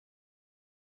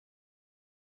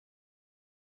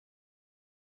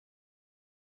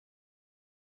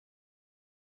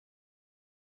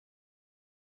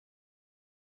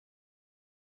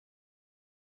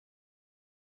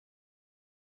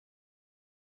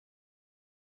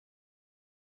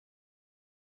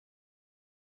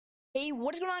Hey,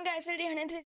 what is going on, guys? Today on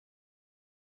Internet,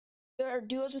 there are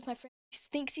duos with my friend. He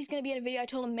thinks he's gonna be in a video. I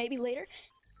told him maybe later,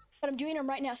 but I'm doing him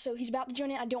right now, so he's about to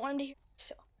join in. I don't want him to hear.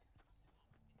 So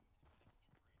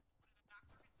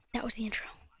that was the intro.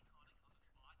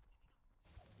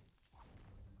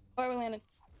 Where we landed?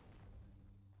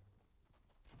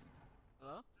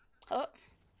 Hello? Hello?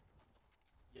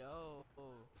 Yo.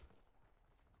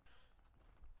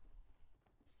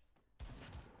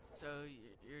 So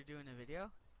you're doing a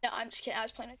video? No, I'm just kidding. I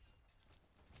was playing.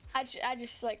 I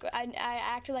just like I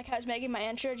acted like I was making my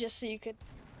intro just so you could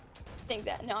think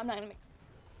that. No, I'm not gonna make.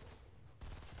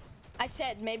 I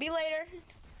said maybe later,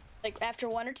 like after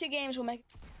 1 or 2 games, we'll make it.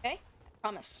 Okay? I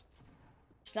promise.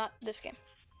 It's not this game.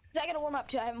 'Cause I gotta warm up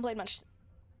too. I haven't played much.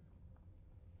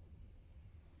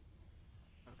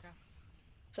 Okay.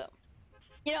 So,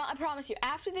 you know, I promise you,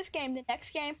 after this game, the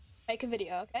next game, make a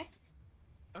video, okay?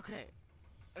 Okay.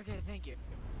 Okay, thank you.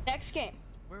 Next game,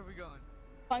 Where are we going?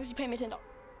 as long as you pay me $10.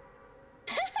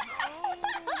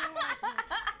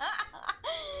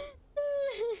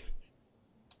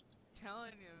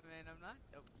 Telling you, man, I'm not.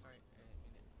 Oh, sorry. I didn't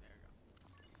mean it. There we go.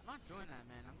 I'm not doing that,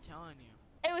 man. I'm telling you.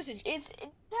 It's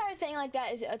entire thing like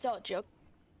that is it's all a joke.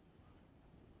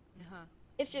 Huh?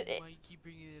 It's just Why you keep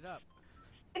bringing it up?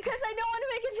 because I don't want to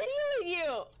make a video with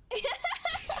you.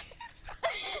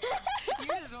 You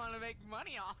just want to make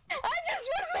money off. I just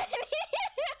want to make.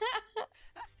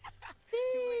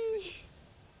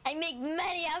 I make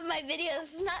money off my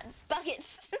videos, not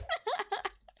buckets.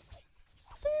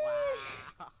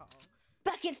 Wow.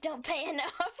 Buckets don't pay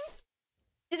enough.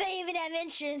 Do they even have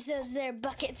insurance? Those their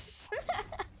buckets. I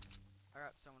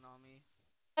got someone on me.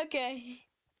 Okay.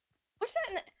 What's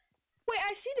that? Wait,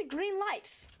 I see the green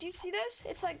lights. Do you see those?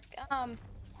 It's like what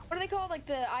are they called? Like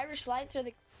the Irish lights or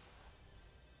the?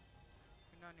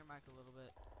 Turn down your mic a little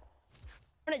bit.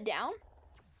 Turn it down.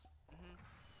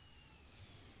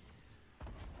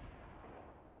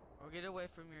 Or get away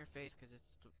from your face, cause it's.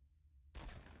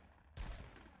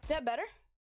 Is that better?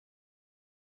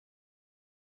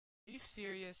 Are you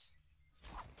serious?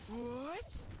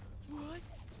 What? What?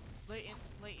 Leighton.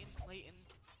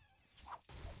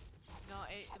 No,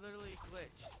 it literally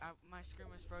glitched. My screen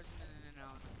was frozen and now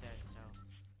I'm dead, so.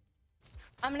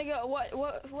 I'm gonna go.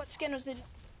 What skin was the?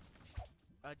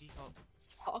 Default.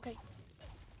 Oh, okay.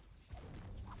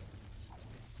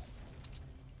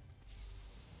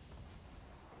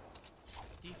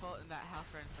 Default in that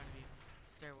house right in front of you.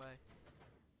 Stairway.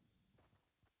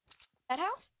 That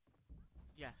house?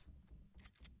 Yes.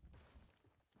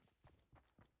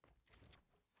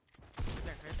 Right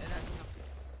there, right there, no.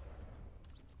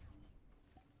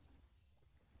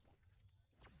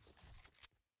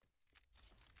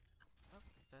 Oh,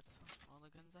 that's all the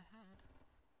guns I had.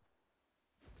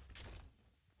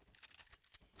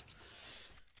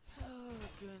 Oh,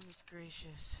 goodness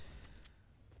gracious.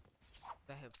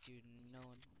 That helped you in no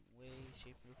way,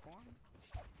 shape, or form.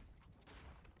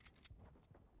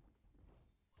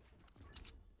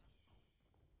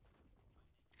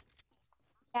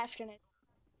 Gas grenade.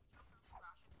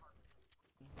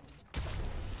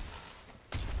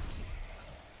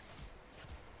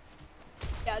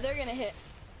 Yeah, they're gonna hit.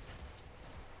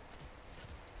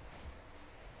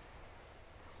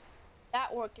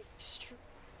 That worked extremely.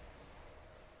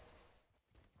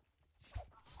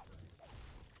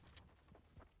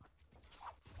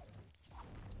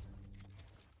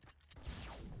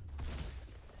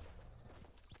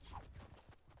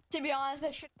 To be honest,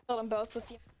 I should have killed them both with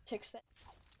the ticks that.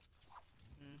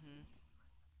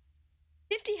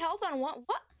 50 health on one.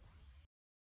 What?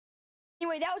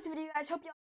 Anyway, that was the video, guys. Hope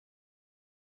y'all.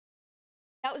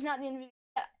 That was not the end of the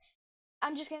video.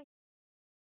 I'm just gonna.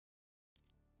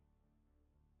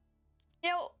 You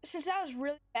know, since that was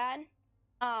really bad,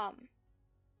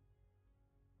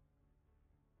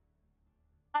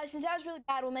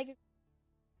 we'll make it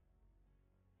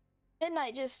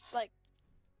midnight. Just like.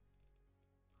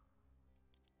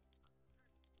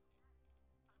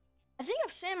 I think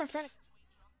I've Sam in front of.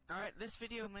 Alright, this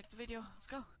video, make the video. Let's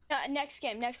go. Next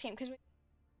game, because we.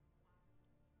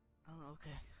 Oh,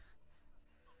 okay.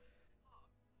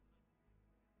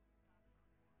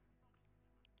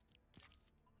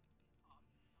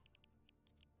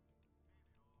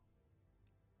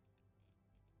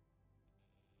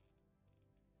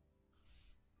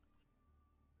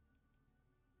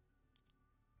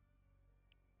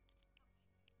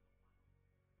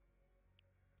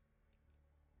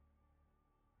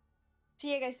 So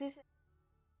yeah, guys, this.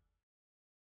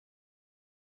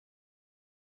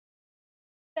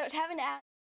 So it's having to add.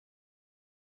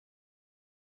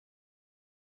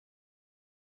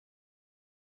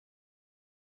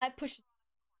 I've pushed.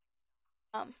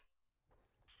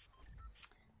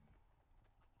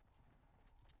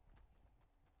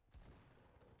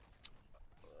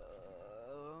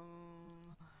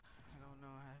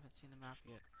 seen the map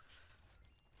yet.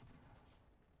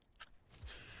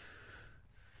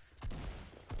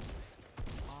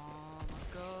 Let's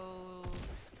go.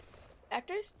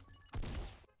 Actors?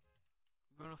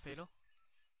 Going to Fatal.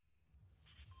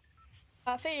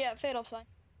 Yeah, Fatal's fine.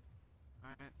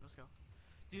 Alright, let's go.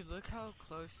 Dude, look how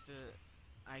close the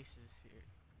ice is here.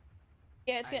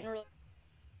 Yeah, it's getting really.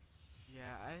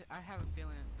 Yeah, I have a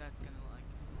feeling that's gonna like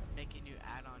make a new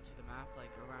add-on to the map, like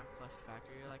around Flush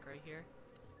Factory, like right here.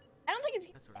 I don't think it's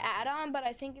add-on, but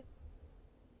I think it's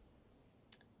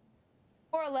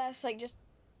more or less like just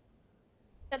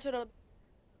that's what it'll be.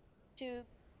 To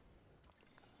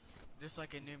just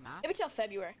like a new map. maybe till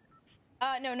February.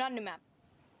 No, not a new map.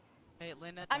 Hey,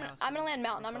 land at I'm gonna land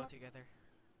mountain. I'm gonna together.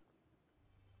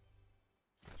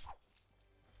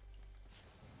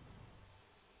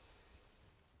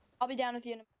 I'll be down with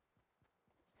you in a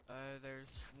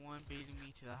There's one beating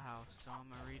me to the house, so I'm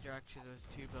gonna redirect to those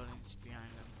two buildings behind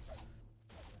them.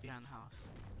 Behind the house.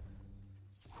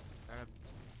 Got a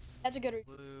That's a good read.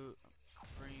 blue,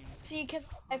 green. See, because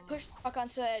I pushed the puck on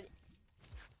so that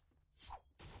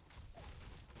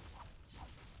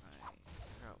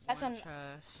that's one on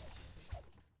chest.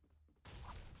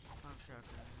 Pump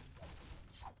shotgun.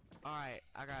 Alright,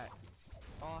 I got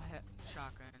all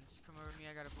shotguns. Come over to me,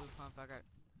 I got a blue pump, I got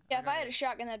yeah, if I had a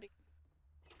shotgun, that'd be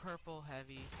purple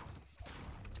heavy.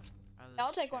 Yeah,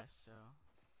 I'll take one. So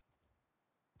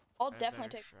I'll definitely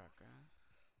take shotgun.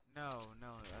 No,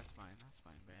 that's mine,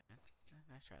 man.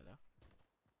 Nice try though.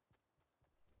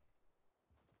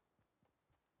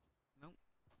 Nope.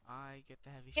 I get the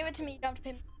heavy Give it to me, you don't have to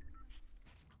pay me.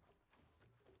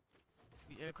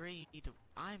 We agreed.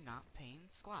 I'm not paying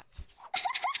squat.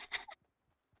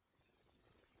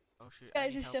 Oh shoot.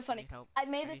 Guys, this is so funny. I've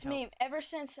made this meme ever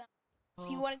since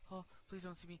he wanted. Oh, please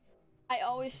don't see me. I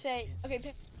always say, okay,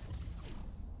 pick.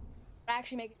 I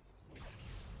actually make it.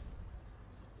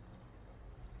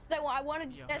 I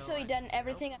wanted to so he done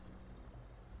everything. If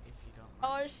you don't.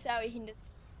 Oh, so he did.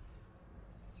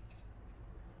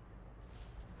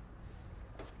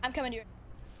 I'm coming to you.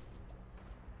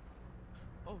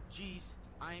 Oh jeez,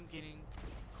 I am getting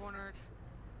cornered.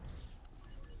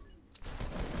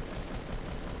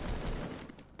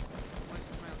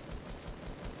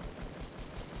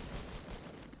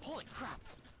 Holy crap!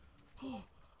 Oh,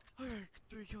 I got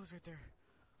 3 kills right there.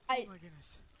 Oh my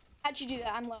goodness. How'd you do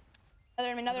that? I'm low.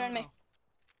 Another enemy.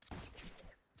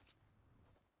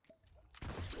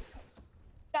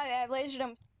 I lasered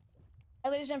him. I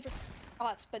lasered him for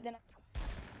shots, but then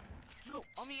no,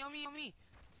 on me.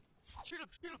 Shoot him.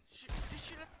 Just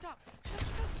shoot at the top. Shoot at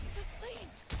the top. Lane.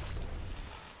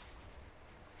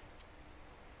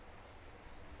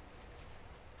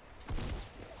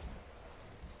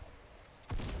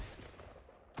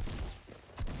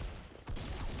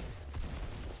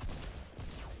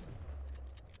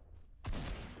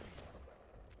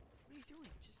 What are you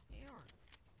doing? Just air.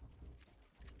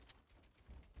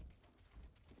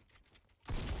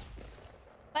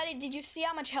 Buddy, did you see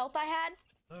how much health I had?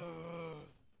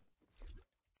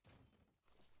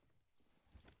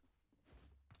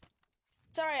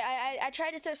 Sorry, I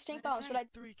tried to throw stink bombs, but I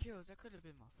 3 kills. That could have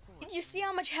been my 4th. Did you see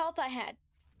how much health I had?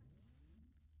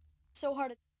 So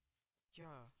hard to. Yeah.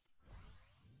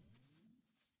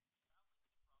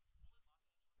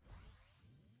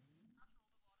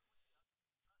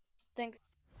 Think.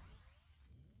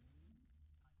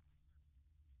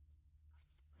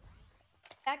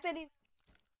 Fact that he.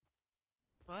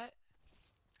 What?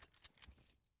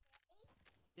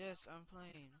 Yes, I'm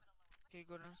playing. Okay,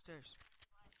 go downstairs.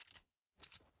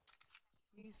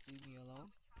 Please leave me alone.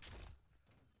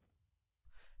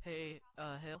 Hey,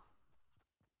 Hill.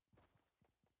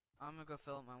 I'm gonna go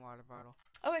fill up my water bottle.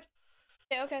 Okay.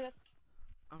 Okay, that's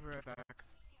I'll be right back.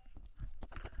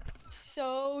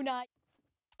 so not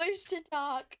push to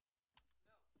talk.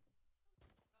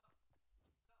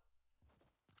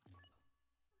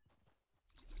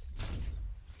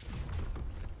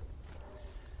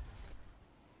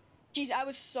 Jeez, I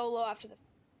was so low after the.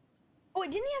 Oh,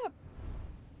 wait, didn't he have a?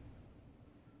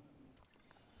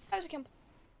 That was a complete.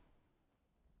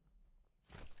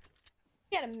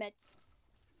 He had a med.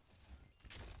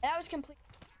 That was complete.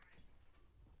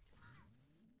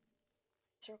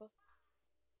 Circles.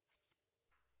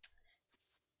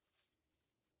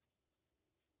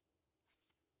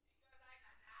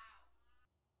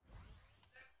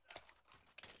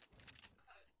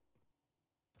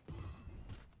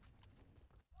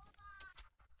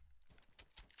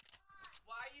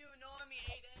 Why are you annoying me,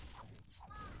 Aiden?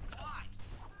 Why?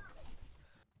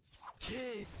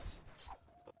 Kids!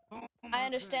 Oh I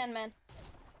understand, man.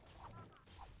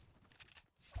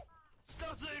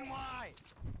 Stop saying why!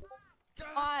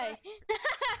 Why?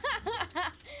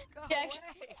 Go he, away.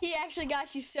 he actually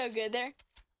got you so good there.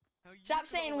 No, you Stop go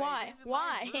saying away. why. This is my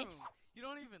Why? room. You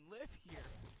don't even live here.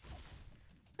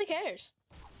 Who cares?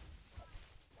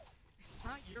 It's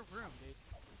not your room, dude.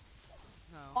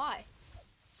 No. Why?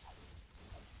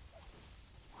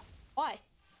 Why?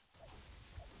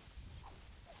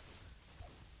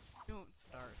 Don't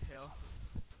start, Hill.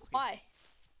 Please. Why?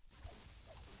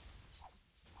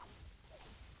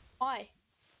 Why?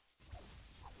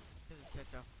 Because it said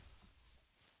so.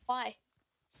 Why?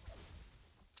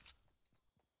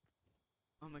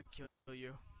 I'm gonna kill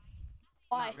you.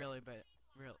 Why? Not really, but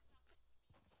real.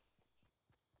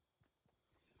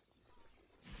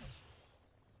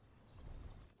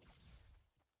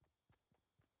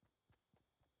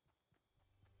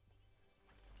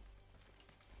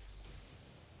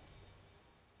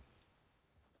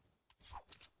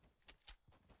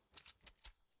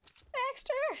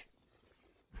 Baxter!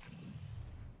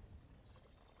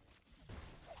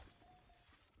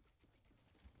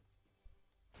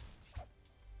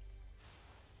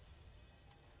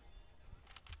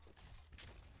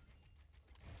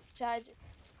 Besides,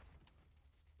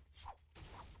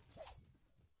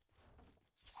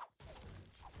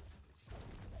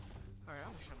 Alright,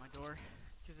 I'm gonna shut my door.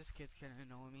 Because this kid's kinda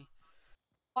annoying me.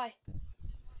 why?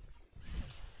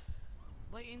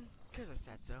 Layton, because I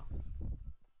said so.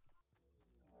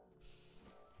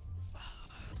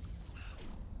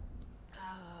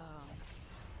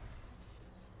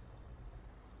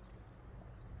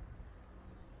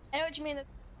 I know what you mean.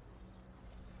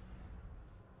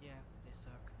 Yeah, they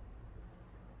suck.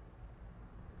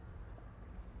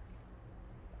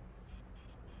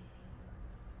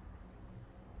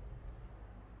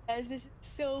 Guys, this is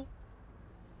so.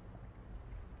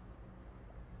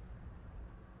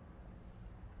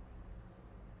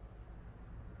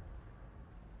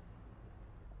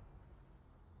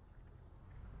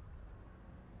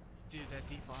 Dude, that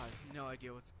default has no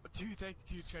idea what's. Dude, that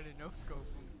dude tried to no scope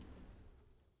him.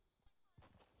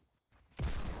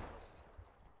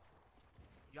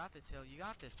 You got this, Hill. You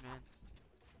got this, man.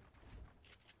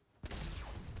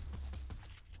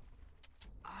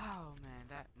 Oh, man,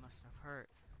 that must have hurt.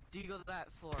 Deagle to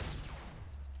that floor.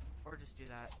 Or just do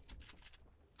that.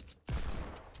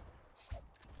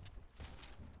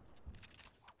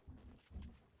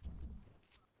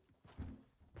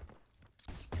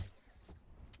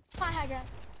 My high ground.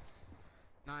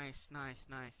 Nice, nice,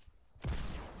 nice.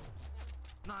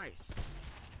 Nice.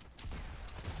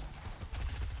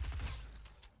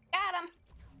 Got him.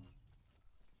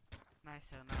 Nice,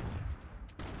 Hill, nice.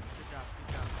 Good job,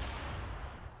 good job.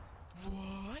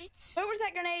 What? Where was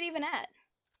that grenade even at?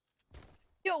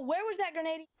 Yo, where was that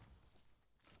grenade?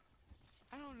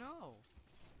 I don't know.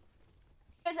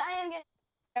 Because I am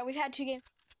getting. We've had 2 games.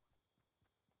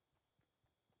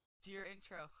 Do your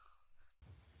intro.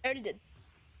 I already did.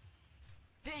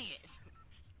 Dang it!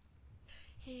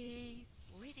 Hey,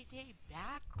 Lady Day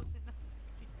back? Was it not?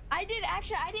 I did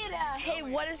actually. I did. Hey,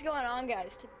 what is going on,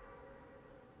 guys?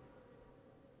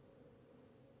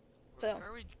 So. Where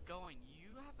are we going? You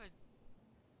have a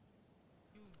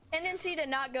Tendency to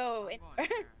not go I'm anywhere. going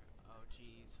there. Oh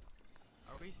jeez.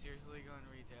 Are we seriously going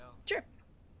retail? Sure.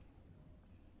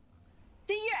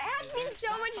 See, you're acting so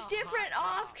That's much a different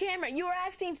hot off camera. You were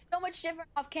acting so much different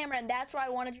off camera, and that's why I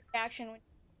wanted your reaction when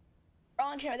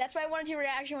on camera. That's why I wanted your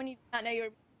reaction when you did not know you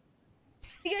were.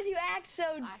 Because you act so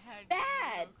I had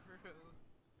bad. no clue.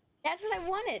 That's what I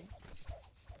wanted.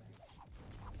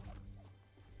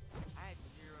 I had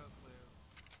zero clue.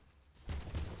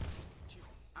 Shoot,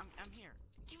 I'm here.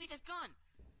 Give me this gun.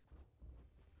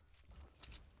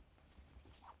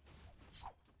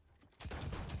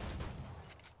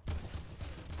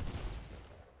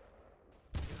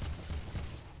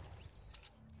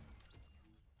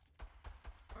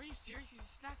 Are you serious? You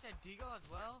snatched that deagle as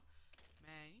well?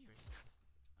 Man, you were. Oh,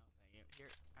 thank you.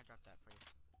 Here, I dropped that for you.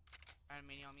 I had a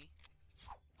mini on me.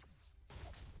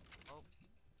 Oh,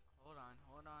 hold on,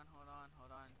 hold on, hold on,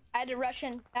 hold on. I had to rush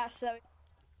in fast though.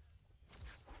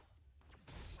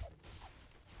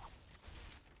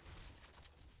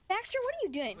 Baxter, what are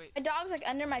you doing? Wait. My dog's like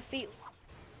under my feet.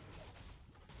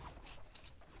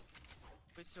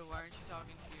 Wait, so why aren't you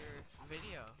talking to your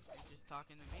video? You're just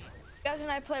talking to me. You guys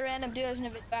and I play random duos in a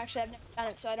video. Actually, I've never done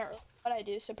it, so I don't really know what I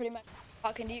do. So pretty much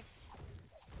talking to you.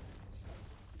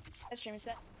 That stream is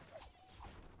set.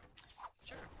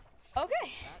 Sure.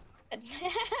 Okay. It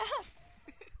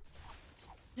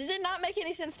did not make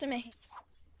any sense to me.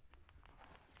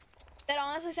 That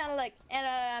honestly sounded like,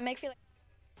 and make feel like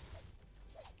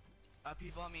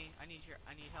People on me. I need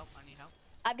help. I need help.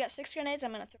 I've got 6 grenades.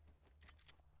 I'm gonna throw.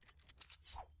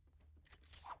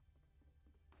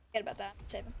 Forget about that.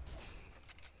 Save him.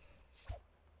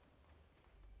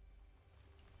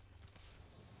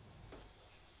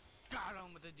 Got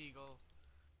him with a deagle.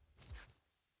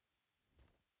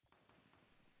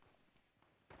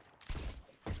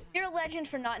 You're a legend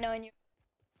for not knowing you.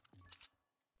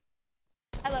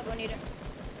 I love Bonita.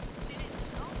 Didn't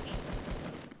tell me.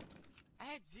 I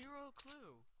had zero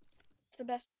clue. It's the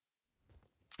best.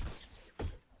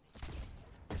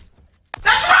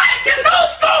 That's right! Get no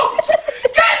scopes!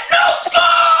 Get no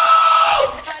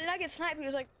scopes! I did not get sniped. He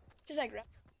was like, just like.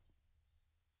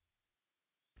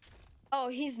 Oh,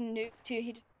 he's new too.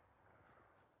 He just.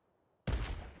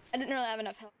 I didn't really have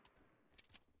enough help.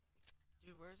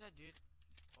 Dude, where's that dude?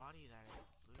 Body that I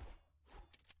blew.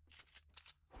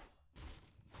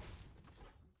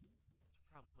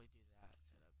 Probably do that setup.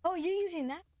 Oh, you're using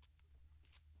that?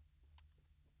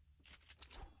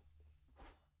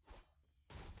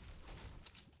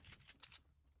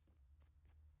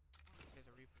 There's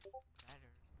a Reaper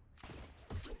better.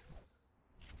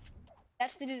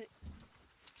 That's the dude.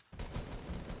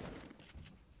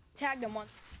 Tagged him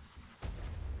once.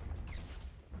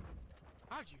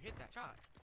 How'd you hit that shot?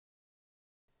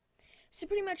 So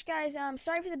pretty much, guys,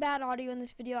 sorry for the bad audio in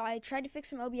this video. I tried to fix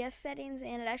some OBS settings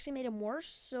and it actually made them worse.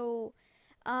 So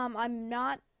I'm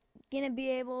not gonna be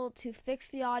able to fix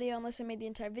the audio unless I made the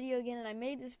entire video again. And I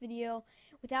made this video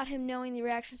without him knowing the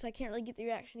reaction, so I can't really get the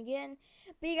reaction again.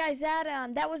 But you guys,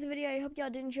 that was the video. I hope y'all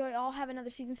did enjoy. I'll have another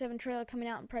season 7 trailer coming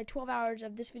out in probably 12 hours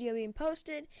of this video being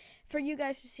posted for you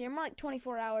guys to see. More like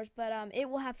 24 hours, but it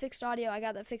will have fixed audio. I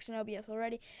got that fixed in OBS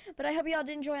already. But I hope y'all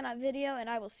did enjoy that video, and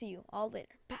I will see you all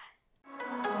later. Bye.